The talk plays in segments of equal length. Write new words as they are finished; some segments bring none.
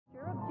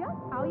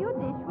how your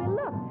dish will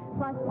look,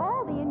 plus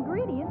all the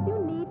ingredients you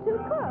need to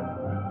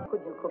cook.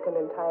 Could you cook an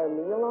entire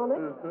meal on it?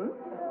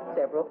 Mm-hmm.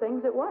 Several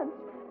things at once.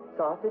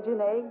 Sausage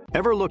and eggs.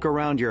 Ever look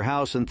around your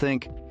house and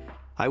think,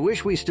 I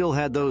wish we still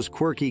had those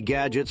quirky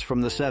gadgets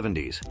from the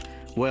 70s?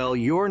 Well,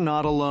 you're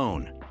not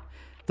alone.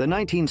 The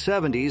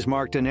 1970s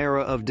marked an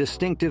era of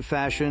distinctive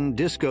fashion,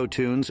 disco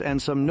tunes, and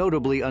some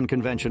notably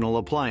unconventional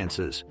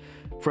appliances.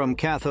 From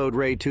cathode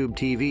ray tube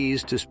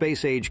TVs to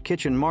space-age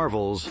kitchen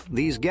marvels,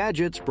 these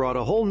gadgets brought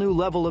a whole new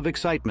level of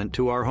excitement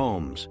to our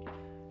homes.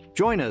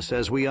 Join us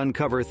as we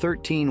uncover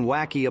 13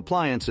 wacky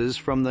appliances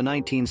from the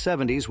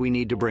 1970s we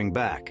need to bring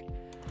back.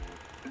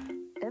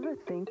 Ever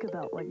think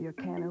about what your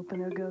can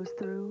opener goes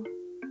through?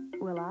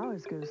 Well,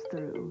 ours goes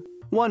through.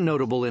 One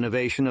notable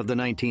innovation of the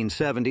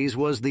 1970s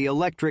was the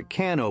electric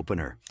can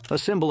opener, a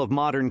symbol of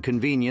modern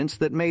convenience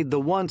that made the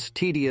once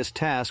tedious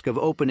task of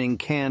opening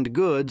canned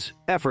goods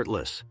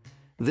effortless.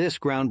 This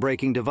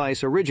groundbreaking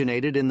device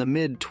originated in the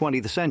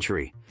mid-20th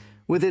century,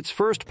 with its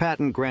first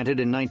patent granted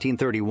in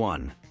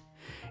 1931.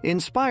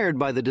 Inspired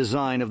by the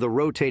design of the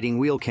rotating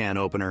wheel can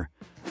opener,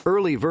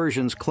 early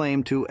versions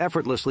claimed to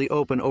effortlessly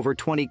open over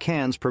 20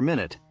 cans per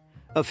minute,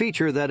 a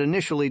feature that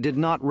initially did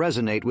not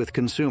resonate with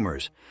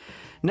consumers.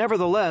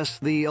 Nevertheless,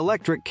 the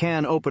electric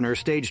can opener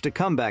staged a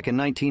comeback in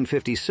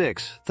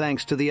 1956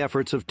 thanks to the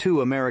efforts of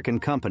two American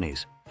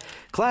companies.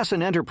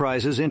 Klassen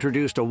Enterprises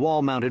introduced a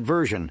wall-mounted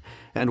version,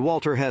 and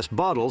Walter Hess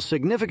Bottles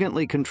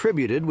significantly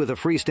contributed with a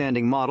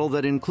freestanding model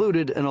that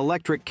included an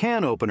electric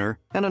can opener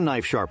and a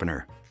knife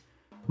sharpener.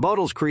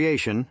 Bottles'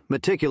 creation,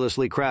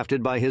 meticulously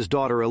crafted by his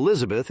daughter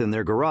Elizabeth in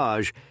their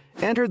garage,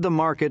 entered the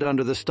market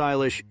under the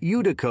stylish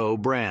Unico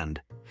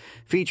brand,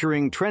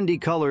 featuring trendy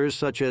colors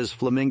such as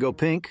flamingo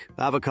pink,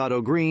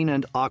 avocado green,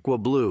 and aqua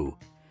blue.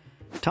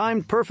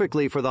 Timed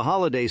perfectly for the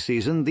holiday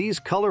season, these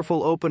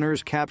colorful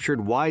openers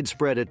captured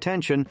widespread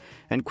attention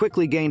and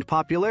quickly gained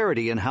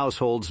popularity in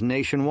households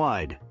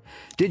nationwide.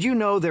 Did you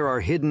know there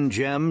are hidden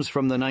gems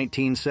from the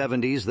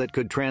 1970s that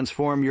could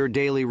transform your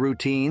daily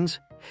routines?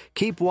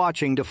 Keep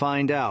watching to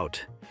find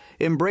out.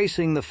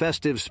 Embracing the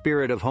festive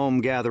spirit of home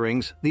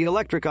gatherings, the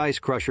electric ice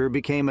crusher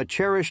became a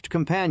cherished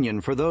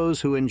companion for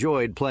those who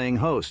enjoyed playing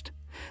host.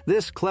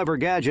 This clever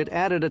gadget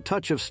added a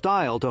touch of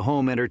style to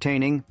home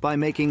entertaining by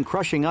making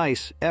crushing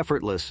ice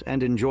effortless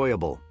and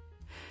enjoyable.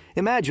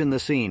 Imagine the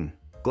scene: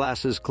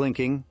 glasses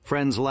clinking,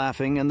 friends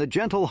laughing, and the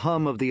gentle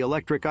hum of the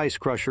electric ice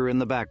crusher in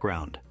the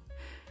background.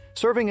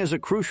 Serving as a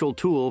crucial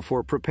tool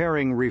for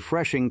preparing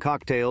refreshing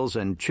cocktails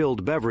and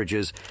chilled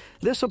beverages,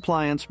 this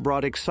appliance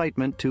brought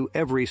excitement to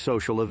every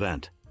social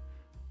event.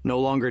 No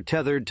longer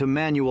tethered to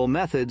manual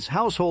methods,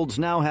 households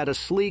now had a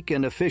sleek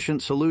and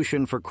efficient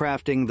solution for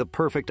crafting the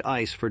perfect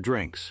ice for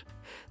drinks.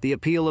 The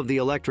appeal of the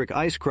electric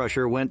ice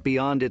crusher went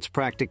beyond its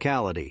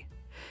practicality.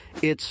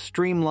 Its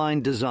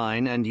streamlined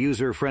design and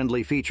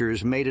user-friendly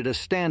features made it a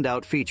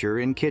standout feature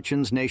in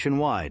kitchens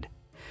nationwide.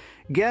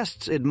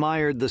 Guests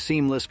admired the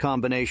seamless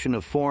combination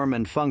of form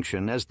and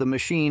function as the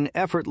machine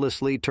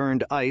effortlessly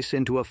turned ice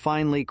into a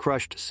finely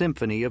crushed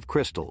symphony of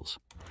crystals.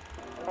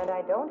 And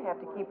I don't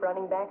have to keep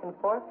running back and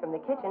forth from the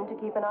kitchen to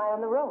keep an eye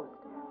on the roast.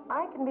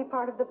 I can be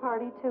part of the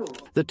party, too.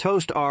 The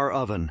Toast R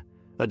Oven,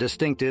 a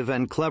distinctive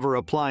and clever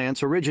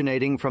appliance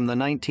originating from the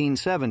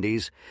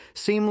 1970s,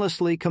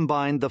 seamlessly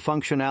combined the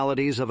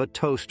functionalities of a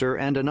toaster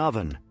and an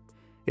oven.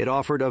 It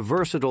offered a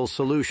versatile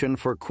solution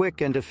for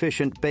quick and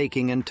efficient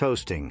baking and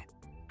toasting.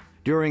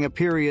 During a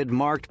period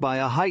marked by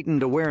a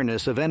heightened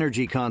awareness of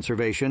energy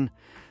conservation,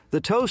 the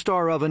Toast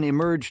R Oven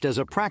emerged as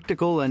a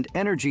practical and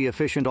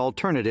energy-efficient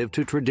alternative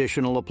to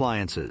traditional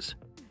appliances.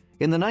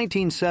 In the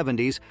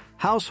 1970s,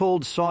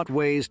 households sought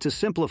ways to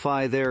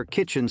simplify their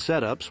kitchen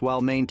setups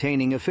while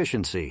maintaining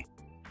efficiency.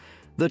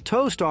 The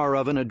Toast R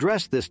Oven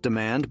addressed this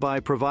demand by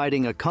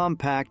providing a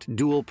compact,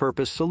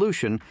 dual-purpose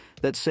solution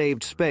that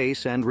saved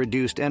space and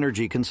reduced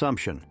energy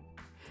consumption.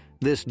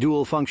 This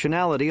dual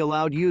functionality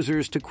allowed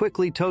users to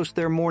quickly toast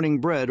their morning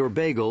bread or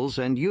bagels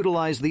and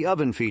utilize the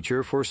oven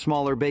feature for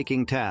smaller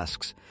baking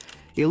tasks,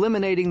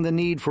 eliminating the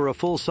need for a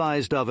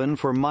full-sized oven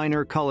for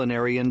minor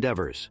culinary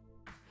endeavors.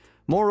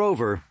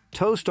 Moreover,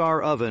 Toast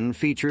R Oven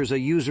features a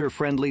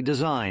user-friendly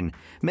design,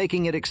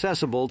 making it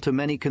accessible to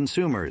many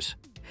consumers.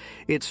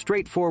 Its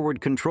straightforward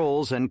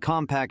controls and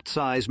compact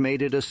size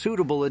made it a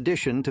suitable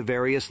addition to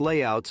various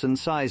layouts and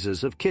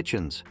sizes of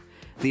kitchens.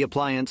 The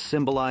appliance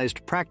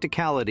symbolized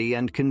practicality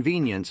and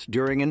convenience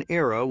during an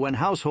era when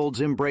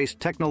households embraced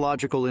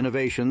technological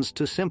innovations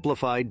to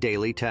simplify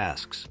daily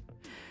tasks.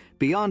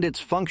 Beyond its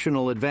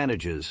functional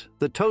advantages,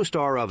 the Toast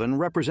R Oven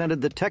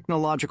represented the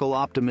technological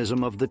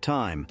optimism of the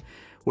time,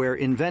 where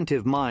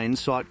inventive minds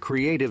sought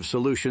creative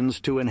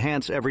solutions to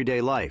enhance everyday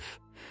life.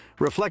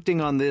 Reflecting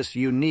on this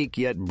unique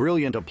yet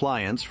brilliant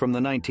appliance from the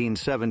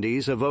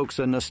 1970s evokes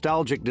a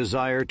nostalgic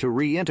desire to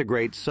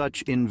reintegrate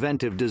such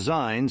inventive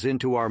designs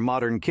into our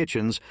modern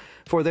kitchens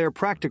for their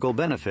practical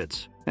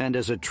benefits and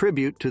as a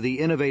tribute to the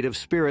innovative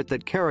spirit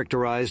that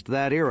characterized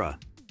that era.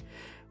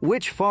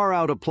 Which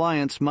far-out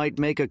appliance might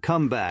make a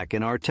comeback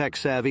in our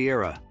tech-savvy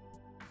era?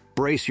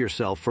 Brace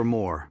yourself for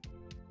more.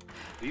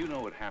 Do you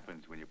know what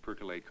happens when you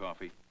percolate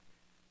coffee?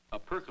 A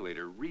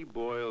percolator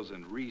reboils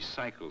and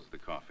recycles the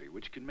coffee,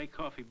 which can make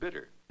coffee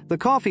bitter. The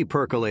coffee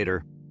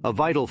percolator, a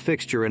vital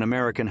fixture in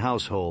American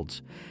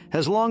households,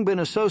 has long been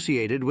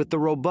associated with the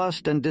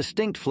robust and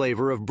distinct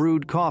flavor of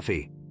brewed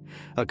coffee,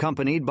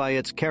 accompanied by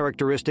its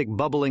characteristic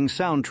bubbling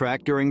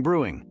soundtrack during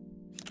brewing.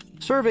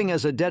 Serving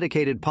as a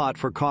dedicated pot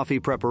for coffee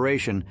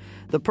preparation,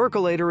 the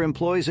percolator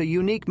employs a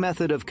unique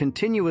method of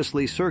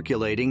continuously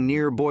circulating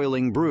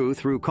near-boiling brew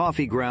through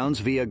coffee grounds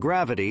via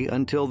gravity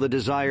until the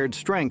desired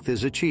strength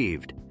is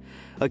achieved.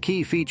 A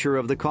key feature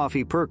of the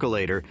coffee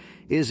percolator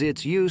is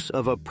its use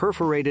of a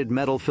perforated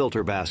metal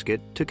filter basket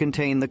to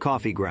contain the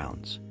coffee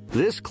grounds.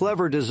 This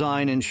clever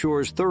design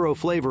ensures thorough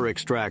flavor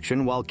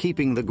extraction while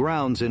keeping the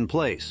grounds in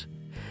place.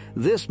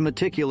 This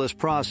meticulous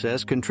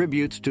process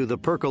contributes to the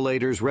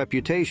percolator's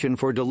reputation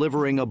for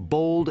delivering a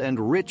bold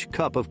and rich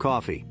cup of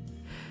coffee.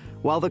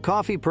 While the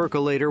coffee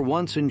percolator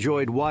once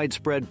enjoyed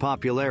widespread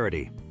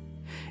popularity,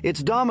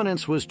 its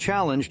dominance was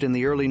challenged in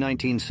the early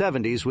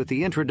 1970s with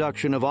the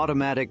introduction of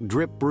automatic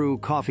drip brew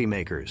coffee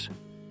makers.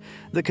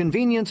 The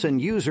convenience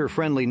and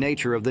user-friendly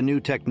nature of the new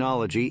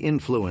technology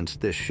influenced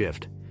this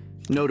shift.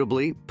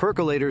 Notably,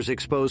 percolators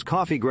expose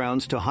coffee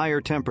grounds to higher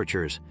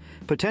temperatures,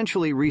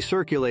 potentially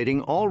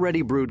recirculating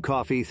already brewed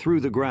coffee through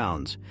the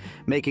grounds,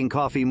 making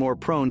coffee more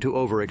prone to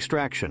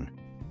over-extraction.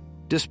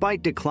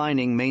 Despite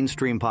declining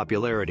mainstream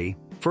popularity,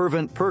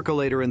 fervent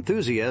percolator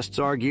enthusiasts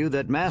argue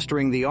that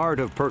mastering the art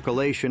of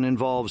percolation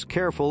involves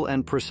careful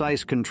and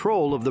precise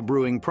control of the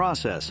brewing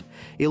process,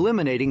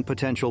 eliminating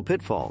potential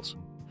pitfalls.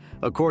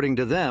 According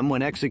to them,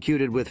 when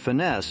executed with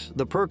finesse,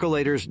 the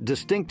percolator's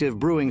distinctive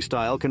brewing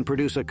style can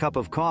produce a cup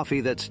of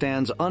coffee that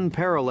stands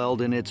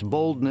unparalleled in its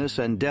boldness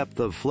and depth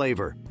of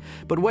flavor.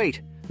 But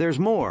wait, there's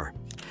more.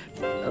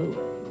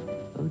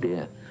 Oh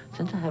dear.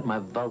 Since I had my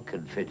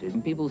Vulcan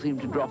fitted, people seem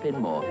to drop in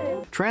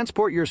more.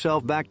 Transport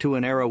yourself back to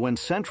an era when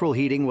central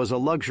heating was a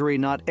luxury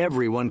not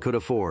everyone could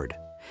afford.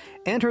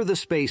 Enter the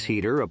space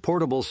heater, a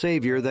portable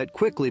savior that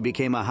quickly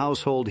became a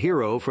household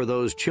hero for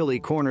those chilly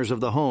corners of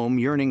the home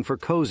yearning for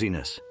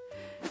coziness.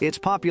 Its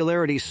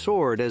popularity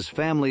soared as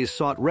families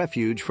sought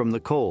refuge from the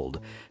cold,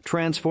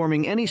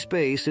 transforming any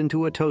space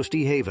into a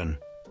toasty haven.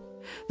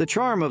 The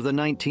charm of the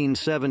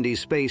 1970s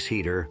space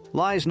heater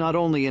lies not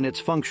only in its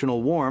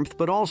functional warmth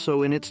but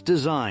also in its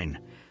design,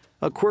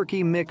 a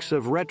quirky mix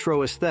of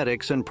retro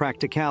aesthetics and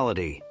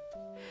practicality.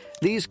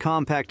 These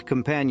compact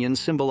companions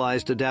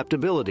symbolized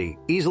adaptability,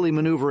 easily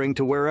maneuvering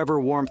to wherever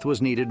warmth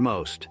was needed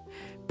most.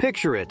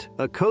 Picture it,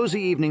 a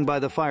cozy evening by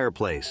the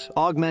fireplace,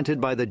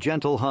 augmented by the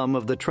gentle hum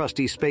of the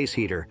trusty space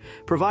heater,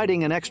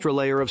 providing an extra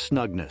layer of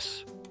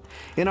snugness.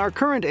 In our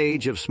current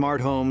age of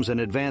smart homes and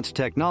advanced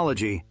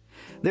technology,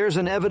 there's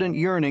an evident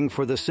yearning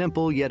for the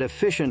simple yet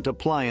efficient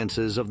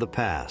appliances of the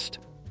past.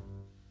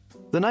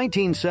 The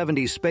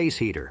 1970s space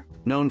heater,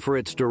 known for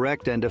its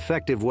direct and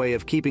effective way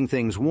of keeping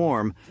things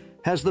warm,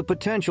 has the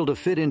potential to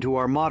fit into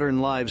our modern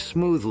lives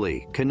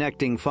smoothly,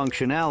 connecting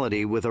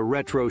functionality with a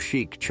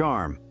retro-chic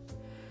charm.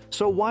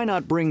 So why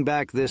not bring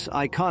back this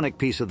iconic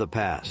piece of the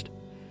past?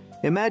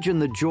 Imagine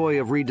the joy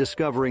of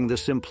rediscovering the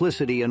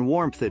simplicity and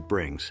warmth it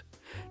brings,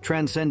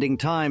 transcending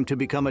time to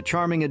become a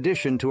charming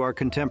addition to our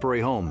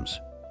contemporary homes.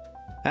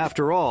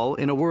 After all,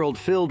 in a world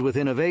filled with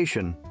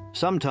innovation,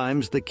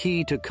 sometimes the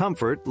key to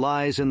comfort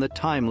lies in the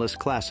timeless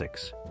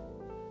classics.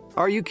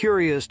 Are you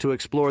curious to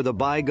explore the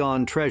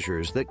bygone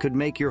treasures that could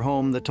make your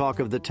home the talk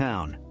of the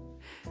town?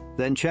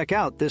 Then check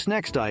out this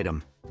next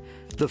item.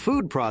 The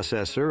food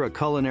processor, a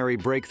culinary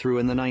breakthrough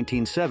in the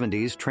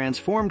 1970s,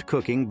 transformed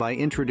cooking by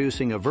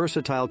introducing a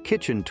versatile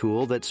kitchen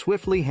tool that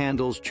swiftly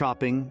handles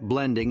chopping,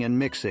 blending, and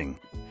mixing.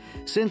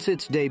 Since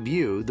its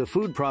debut, the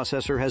food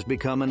processor has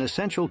become an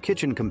essential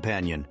kitchen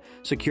companion,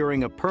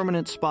 securing a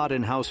permanent spot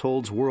in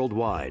households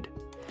worldwide.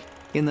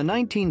 In the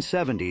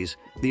 1970s,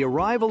 the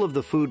arrival of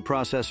the food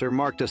processor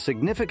marked a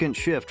significant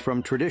shift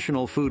from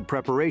traditional food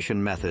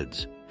preparation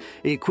methods.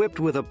 Equipped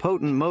with a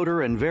potent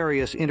motor and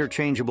various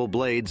interchangeable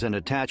blades and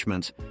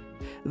attachments,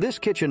 this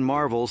kitchen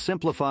marvel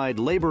simplified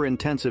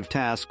labor-intensive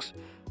tasks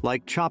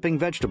like chopping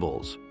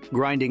vegetables,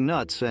 grinding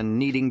nuts, and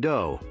kneading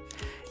dough.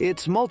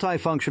 Its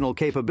multifunctional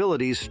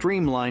capabilities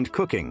streamlined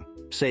cooking,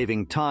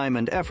 saving time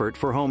and effort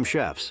for home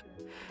chefs.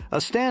 A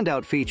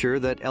standout feature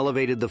that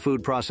elevated the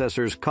food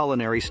processor's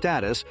culinary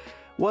status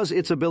was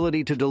its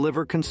ability to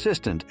deliver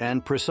consistent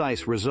and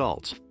precise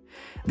results.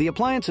 The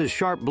appliance's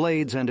sharp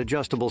blades and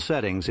adjustable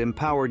settings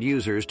empowered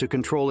users to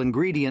control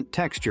ingredient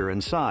texture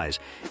and size,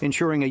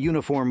 ensuring a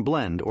uniform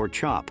blend or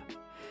chop.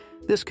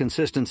 This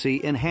consistency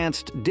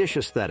enhanced dish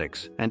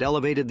aesthetics and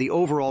elevated the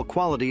overall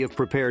quality of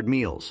prepared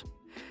meals.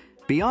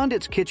 Beyond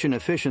its kitchen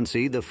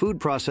efficiency, the food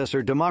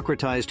processor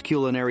democratized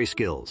culinary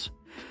skills.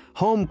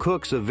 Home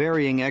cooks of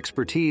varying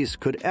expertise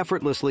could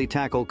effortlessly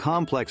tackle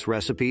complex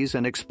recipes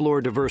and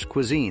explore diverse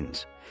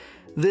cuisines.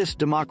 This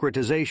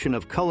democratization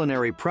of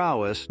culinary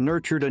prowess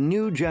nurtured a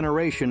new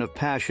generation of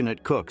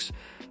passionate cooks,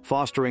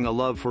 fostering a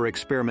love for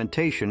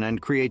experimentation and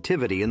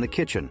creativity in the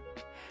kitchen.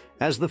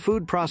 As the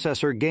food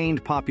processor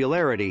gained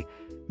popularity,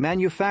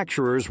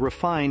 manufacturers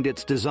refined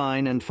its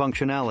design and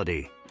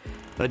functionality,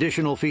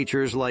 Additional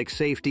features like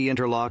safety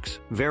interlocks,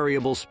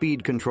 variable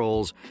speed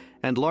controls,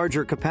 and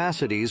larger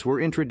capacities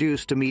were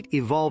introduced to meet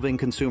evolving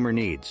consumer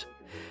needs.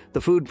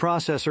 The food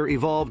processor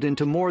evolved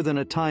into more than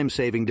a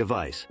time-saving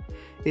device.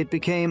 It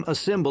became a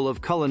symbol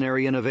of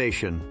culinary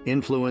innovation,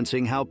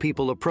 influencing how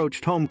people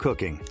approached home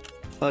cooking.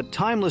 A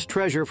timeless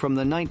treasure from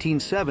the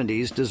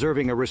 1970s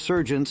deserving a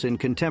resurgence in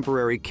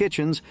contemporary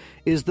kitchens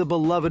is the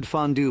beloved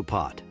fondue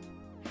pot.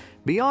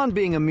 Beyond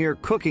being a mere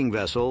cooking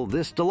vessel,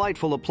 this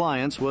delightful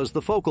appliance was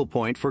the focal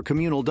point for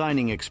communal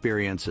dining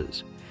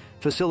experiences,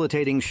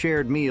 facilitating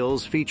shared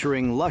meals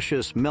featuring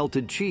luscious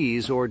melted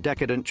cheese or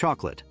decadent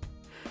chocolate.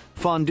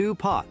 Fondue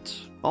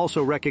pots,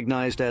 also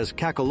recognized as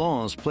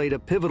cacolons, played a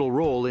pivotal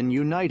role in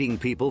uniting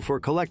people for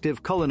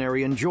collective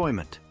culinary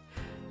enjoyment.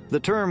 The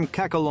term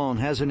cacolon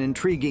has an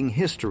intriguing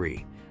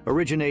history,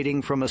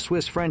 originating from a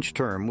Swiss-French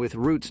term with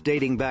roots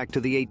dating back to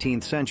the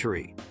 18th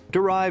century,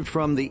 derived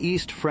from the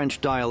East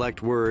French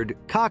dialect word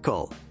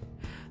kakel.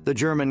 The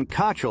German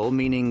kachel,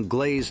 meaning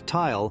glazed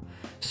tile,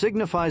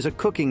 signifies a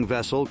cooking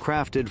vessel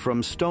crafted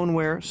from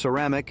stoneware,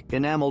 ceramic,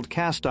 enameled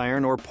cast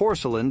iron, or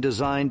porcelain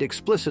designed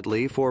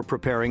explicitly for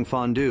preparing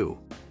fondue.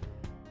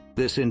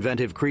 This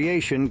inventive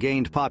creation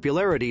gained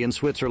popularity in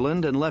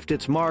Switzerland and left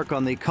its mark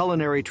on the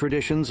culinary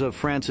traditions of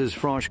France's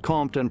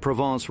Franche-Comté and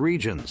Provence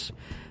regions.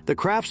 The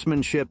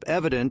craftsmanship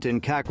evident in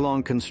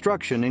cacolon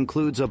construction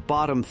includes a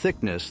bottom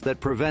thickness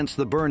that prevents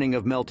the burning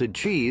of melted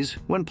cheese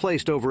when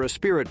placed over a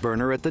spirit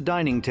burner at the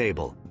dining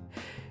table.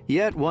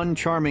 Yet one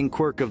charming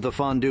quirk of the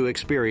fondue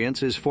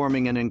experience is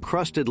forming an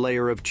encrusted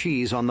layer of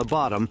cheese on the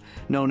bottom,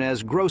 known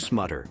as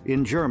Großmutter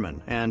in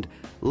German and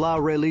La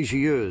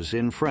Religieuse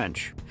in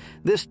French.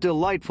 This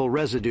delightful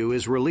residue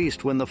is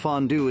released when the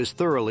fondue is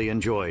thoroughly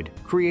enjoyed,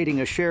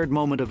 creating a shared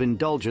moment of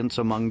indulgence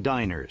among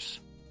diners.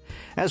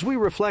 As we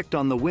reflect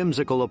on the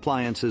whimsical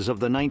appliances of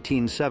the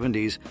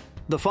 1970s,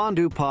 the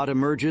fondue pot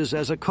emerges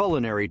as a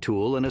culinary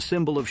tool and a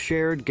symbol of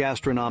shared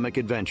gastronomic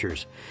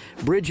adventures,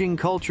 bridging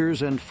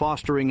cultures and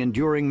fostering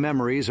enduring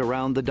memories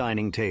around the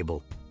dining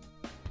table.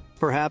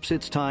 Perhaps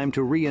it's time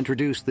to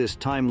reintroduce this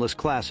timeless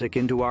classic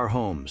into our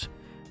homes,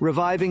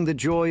 reviving the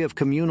joy of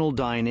communal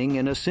dining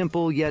in a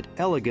simple yet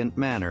elegant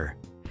manner.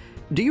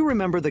 Do you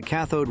remember the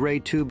cathode ray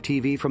tube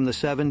TV from the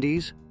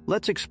 70s?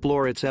 Let's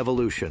explore its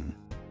evolution.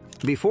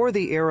 Before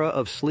the era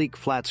of sleek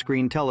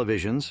flat-screen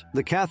televisions,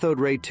 the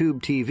cathode ray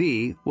tube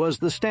TV was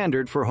the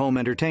standard for home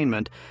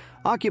entertainment,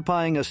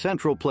 occupying a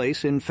central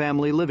place in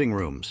family living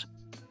rooms.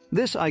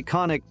 This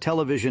iconic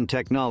television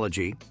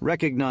technology,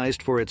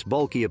 recognized for its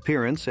bulky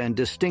appearance and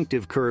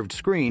distinctive curved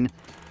screen,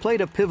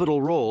 played a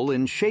pivotal role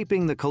in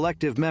shaping the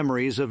collective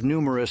memories of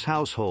numerous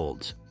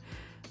households.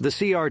 The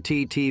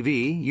CRT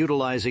TV,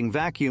 utilizing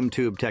vacuum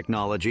tube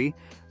technology,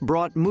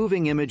 brought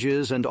moving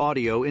images and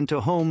audio into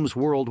homes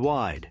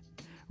worldwide,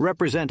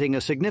 representing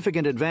a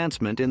significant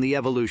advancement in the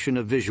evolution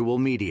of visual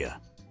media.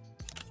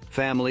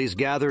 Families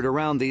gathered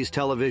around these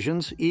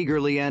televisions,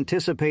 eagerly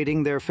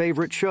anticipating their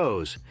favorite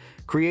shows,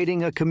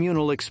 creating a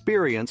communal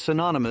experience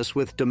synonymous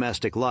with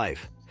domestic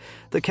life.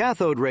 The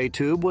cathode ray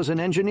tube was an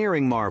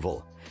engineering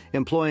marvel,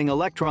 employing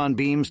electron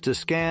beams to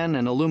scan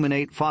and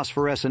illuminate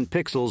phosphorescent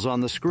pixels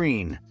on the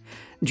screen,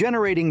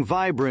 generating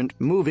vibrant,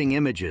 moving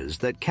images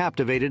that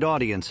captivated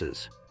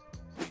audiences.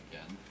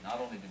 Not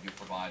only did you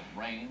provide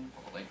rain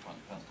for the Lakefront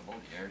Festival,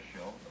 the air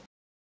show.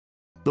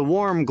 The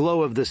warm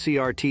glow of the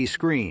CRT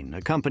screen,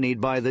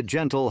 accompanied by the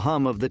gentle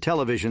hum of the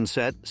television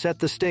set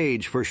the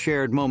stage for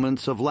shared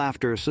moments of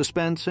laughter,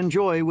 suspense, and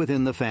joy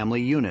within the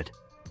family unit.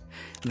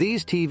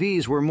 These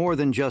TVs were more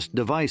than just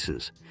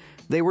devices.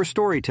 They were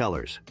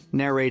storytellers,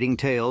 narrating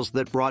tales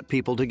that brought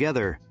people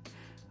together.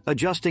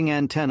 Adjusting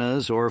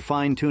antennas or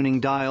fine-tuning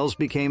dials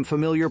became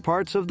familiar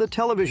parts of the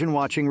television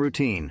watching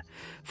routine,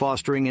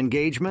 fostering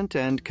engagement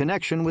and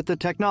connection with the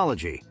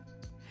technology.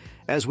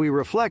 As we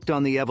reflect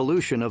on the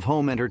evolution of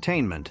home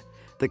entertainment,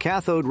 the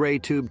cathode ray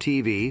tube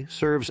TV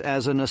serves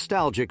as a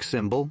nostalgic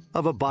symbol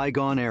of a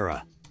bygone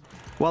era.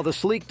 While the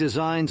sleek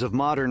designs of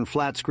modern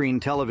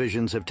flat-screen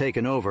televisions have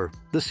taken over,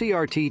 the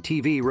CRT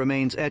TV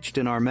remains etched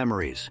in our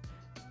memories,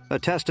 a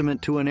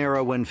testament to an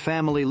era when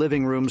family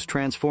living rooms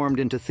transformed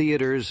into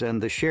theaters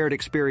and the shared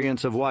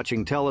experience of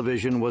watching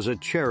television was a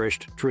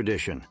cherished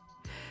tradition.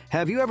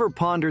 Have you ever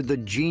pondered the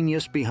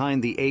genius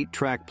behind the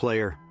 8-track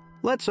player?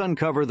 Let's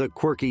uncover the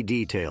quirky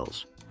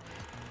details.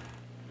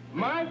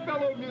 My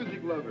fellow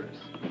music lovers,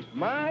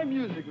 my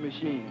music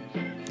machines.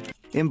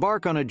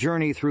 Embark on a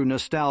journey through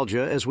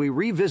nostalgia as we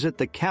revisit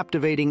the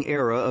captivating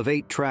era of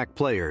 8-track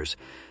players,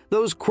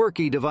 those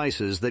quirky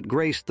devices that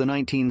graced the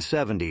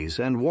 1970s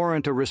and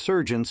warrant a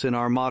resurgence in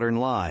our modern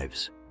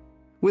lives.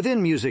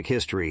 Within music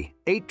history,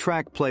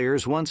 8-track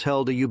players once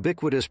held a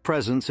ubiquitous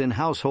presence in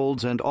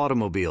households and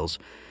automobiles,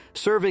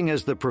 serving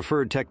as the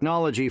preferred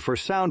technology for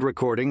sound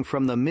recording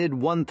from the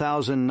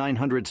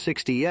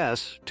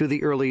mid-1960s to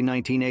the early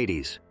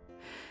 1980s.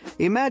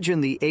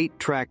 Imagine the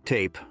 8-track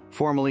tape,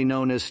 formerly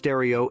known as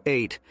Stereo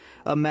 8,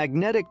 a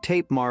magnetic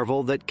tape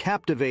marvel that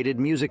captivated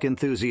music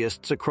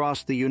enthusiasts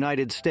across the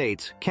United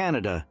States,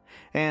 Canada,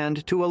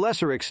 and, to a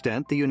lesser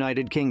extent, the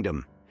United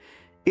Kingdom.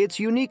 Its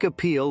unique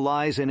appeal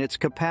lies in its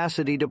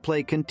capacity to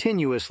play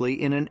continuously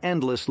in an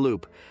endless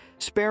loop,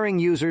 sparing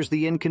users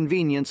the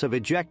inconvenience of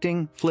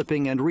ejecting,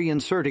 flipping, and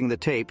reinserting the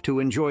tape to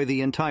enjoy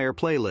the entire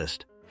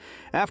playlist.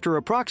 After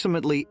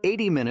approximately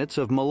 80 minutes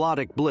of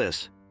melodic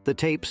bliss, the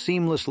tape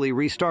seamlessly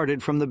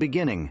restarted from the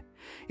beginning,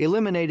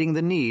 eliminating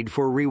the need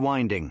for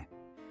rewinding.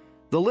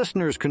 The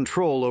listener's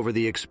control over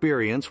the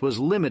experience was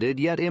limited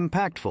yet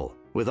impactful,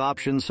 with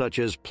options such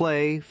as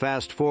play,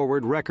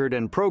 fast-forward, record,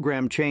 and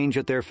program change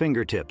at their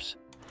fingertips.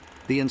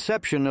 The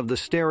inception of the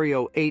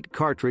Stereo 8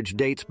 cartridge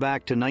dates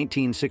back to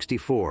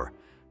 1964,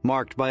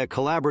 marked by a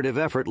collaborative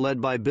effort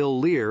led by Bill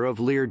Lear of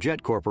Lear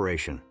Jet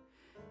Corporation.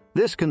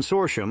 This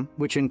consortium,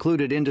 which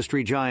included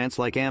industry giants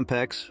like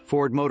Ampex,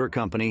 Ford Motor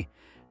Company,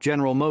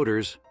 General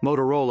Motors,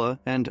 Motorola,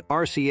 and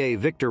RCA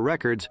Victor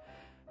Records,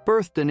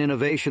 birthed an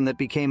innovation that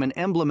became an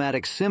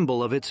emblematic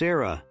symbol of its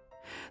era.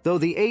 Though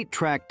the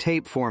 8-track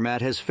tape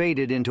format has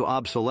faded into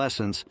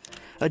obsolescence,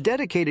 a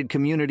dedicated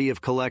community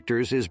of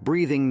collectors is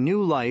breathing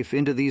new life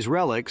into these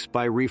relics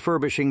by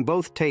refurbishing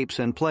both tapes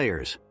and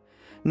players.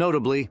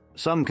 Notably,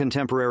 some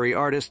contemporary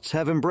artists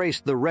have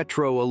embraced the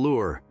retro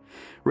allure,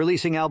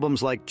 releasing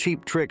albums like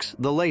Cheap Trick's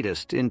The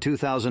Latest in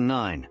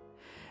 2009,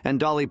 and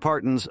Dolly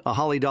Parton's A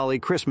Holly Dolly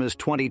Christmas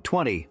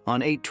 2020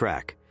 on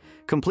 8-track,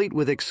 complete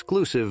with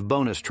exclusive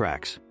bonus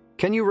tracks.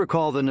 Can you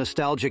recall the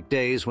nostalgic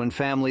days when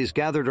families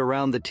gathered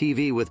around the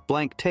TV with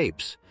blank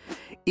tapes,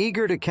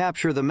 eager to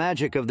capture the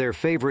magic of their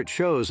favorite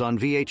shows on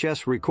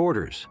VHS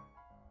recorders?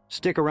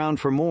 Stick around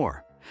for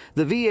more.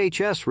 The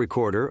VHS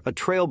recorder, a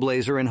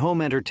trailblazer in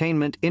home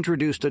entertainment,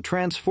 introduced a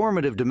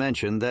transformative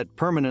dimension that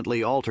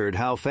permanently altered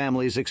how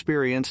families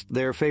experienced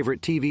their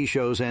favorite TV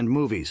shows and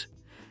movies.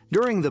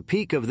 During the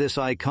peak of this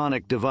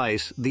iconic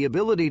device, the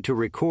ability to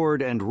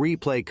record and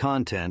replay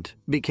content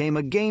became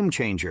a game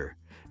changer,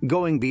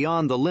 going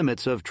beyond the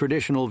limits of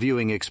traditional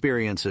viewing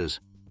experiences.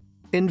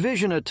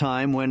 Envision a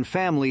time when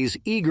families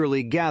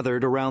eagerly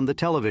gathered around the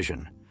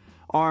television,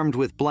 armed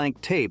with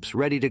blank tapes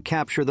ready to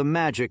capture the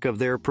magic of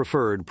their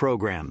preferred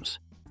programs.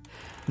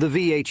 The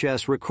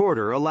VHS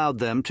recorder allowed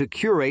them to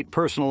curate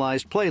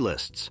personalized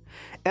playlists,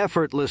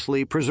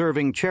 effortlessly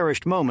preserving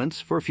cherished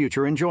moments for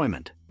future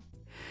enjoyment.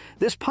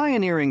 This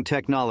pioneering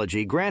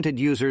technology granted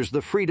users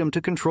the freedom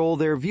to control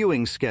their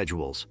viewing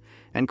schedules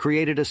and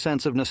created a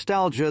sense of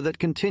nostalgia that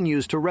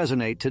continues to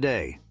resonate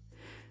today.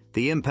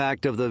 The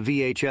impact of the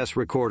VHS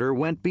recorder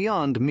went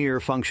beyond mere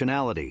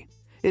functionality.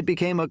 It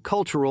became a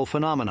cultural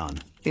phenomenon,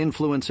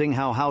 influencing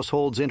how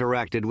households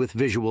interacted with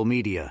visual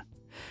media.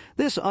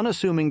 This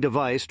unassuming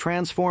device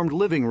transformed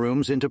living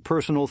rooms into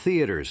personal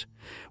theaters,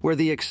 where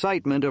the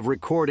excitement of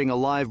recording a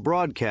live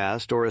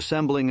broadcast or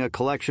assembling a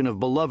collection of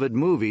beloved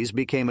movies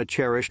became a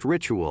cherished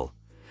ritual.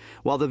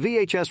 While the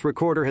VHS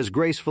recorder has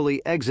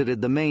gracefully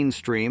exited the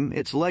mainstream,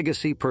 its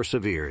legacy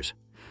perseveres.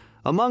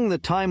 Among the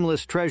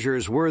timeless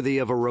treasures worthy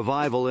of a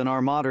revival in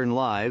our modern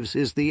lives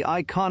is the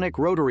iconic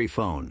rotary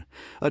phone,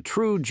 a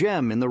true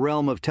gem in the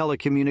realm of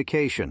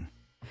telecommunication.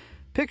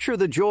 Picture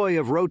the joy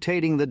of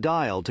rotating the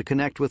dial to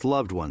connect with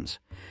loved ones,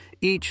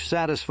 each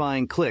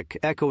satisfying click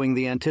echoing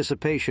the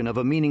anticipation of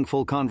a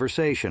meaningful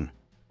conversation.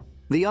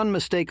 The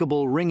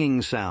unmistakable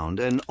ringing sound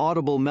and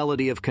audible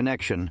melody of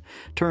connection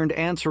turned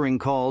answering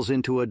calls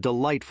into a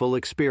delightful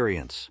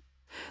experience.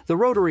 The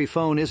rotary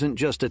phone isn't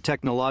just a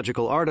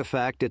technological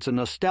artifact, it's a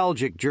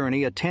nostalgic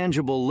journey, a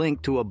tangible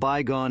link to a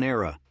bygone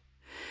era.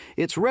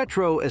 Its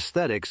retro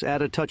aesthetics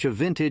add a touch of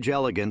vintage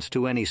elegance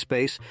to any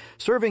space,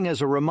 serving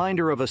as a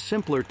reminder of a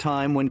simpler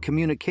time when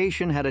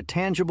communication had a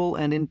tangible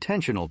and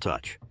intentional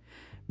touch.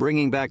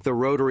 Bringing back the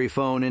rotary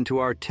phone into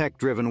our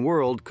tech-driven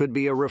world could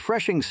be a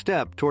refreshing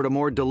step toward a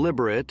more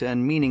deliberate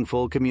and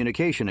meaningful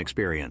communication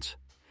experience.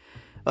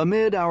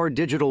 Amid our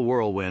digital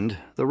whirlwind,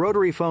 the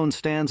rotary phone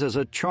stands as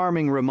a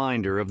charming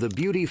reminder of the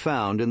beauty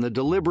found in the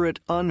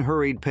deliberate,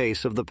 unhurried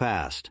pace of the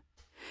past.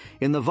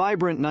 In the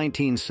vibrant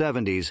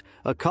 1970s,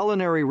 a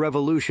culinary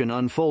revolution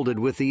unfolded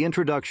with the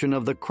introduction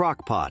of the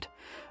crock-pot,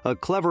 a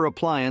clever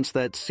appliance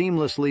that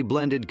seamlessly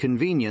blended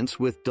convenience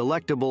with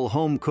delectable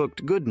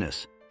home-cooked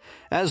goodness.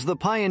 As the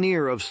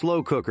pioneer of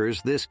slow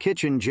cookers, this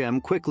kitchen gem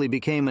quickly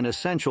became an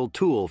essential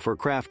tool for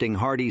crafting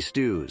hearty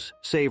stews,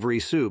 savory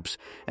soups,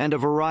 and a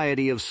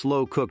variety of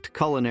slow-cooked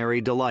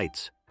culinary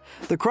delights.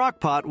 The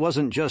crock-pot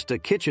wasn't just a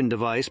kitchen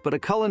device, but a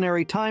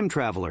culinary time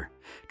traveler,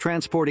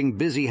 transporting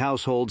busy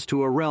households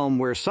to a realm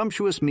where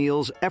sumptuous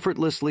meals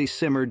effortlessly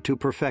simmered to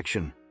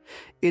perfection.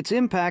 Its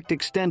impact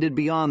extended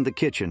beyond the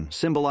kitchen,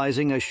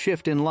 symbolizing a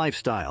shift in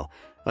lifestyle,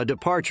 a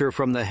departure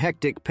from the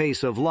hectic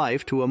pace of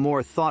life to a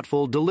more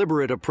thoughtful,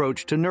 deliberate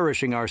approach to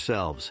nourishing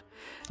ourselves.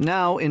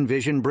 Now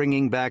envision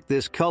bringing back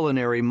this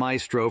culinary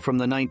maestro from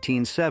the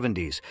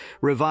 1970s,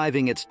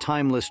 reviving its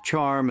timeless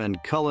charm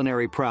and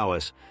culinary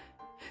prowess.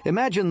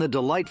 Imagine the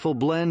delightful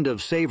blend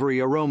of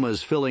savory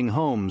aromas filling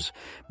homes,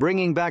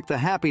 bringing back the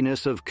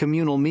happiness of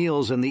communal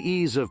meals and the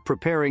ease of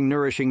preparing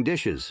nourishing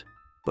dishes.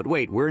 But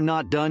wait, we're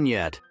not done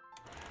yet.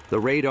 The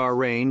Radar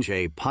Range,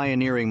 a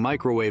pioneering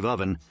microwave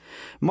oven,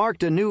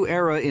 marked a new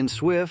era in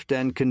swift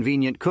and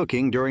convenient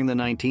cooking during the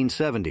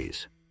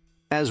 1970s.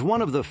 As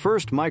one of the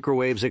first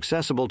microwaves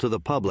accessible to the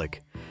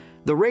public,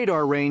 the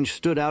radar range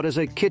stood out as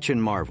a kitchen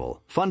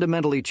marvel,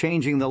 fundamentally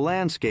changing the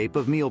landscape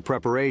of meal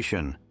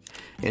preparation.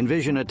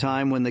 Envision a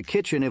time when the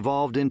kitchen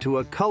evolved into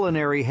a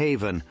culinary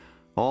haven,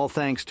 all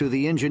thanks to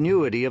the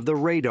ingenuity of the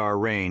radar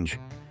range.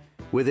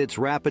 With its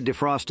rapid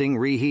defrosting,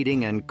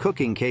 reheating, and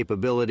cooking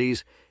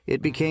capabilities,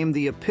 it became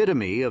the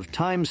epitome of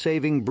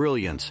time-saving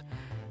brilliance,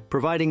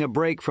 providing a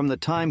break from the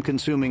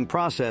time-consuming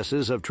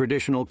processes of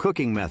traditional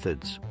cooking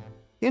methods.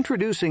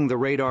 Introducing the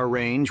radar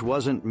range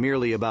wasn't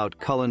merely about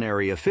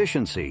culinary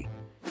efficiency.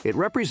 It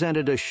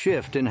represented a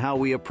shift in how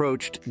we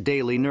approached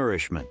daily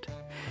nourishment.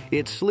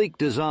 Its sleek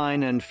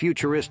design and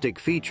futuristic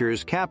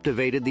features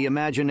captivated the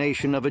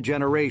imagination of a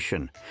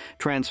generation,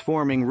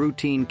 transforming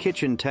routine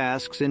kitchen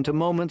tasks into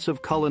moments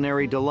of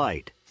culinary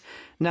delight.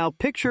 Now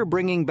picture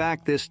bringing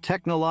back this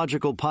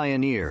technological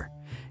pioneer,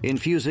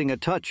 infusing a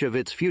touch of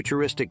its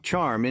futuristic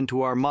charm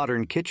into our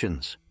modern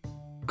kitchens.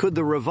 Could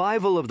the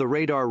revival of the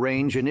radar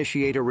range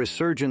initiate a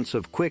resurgence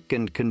of quick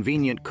and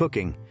convenient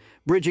cooking,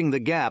 bridging the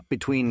gap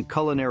between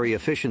culinary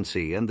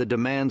efficiency and the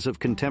demands of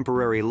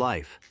contemporary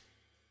life?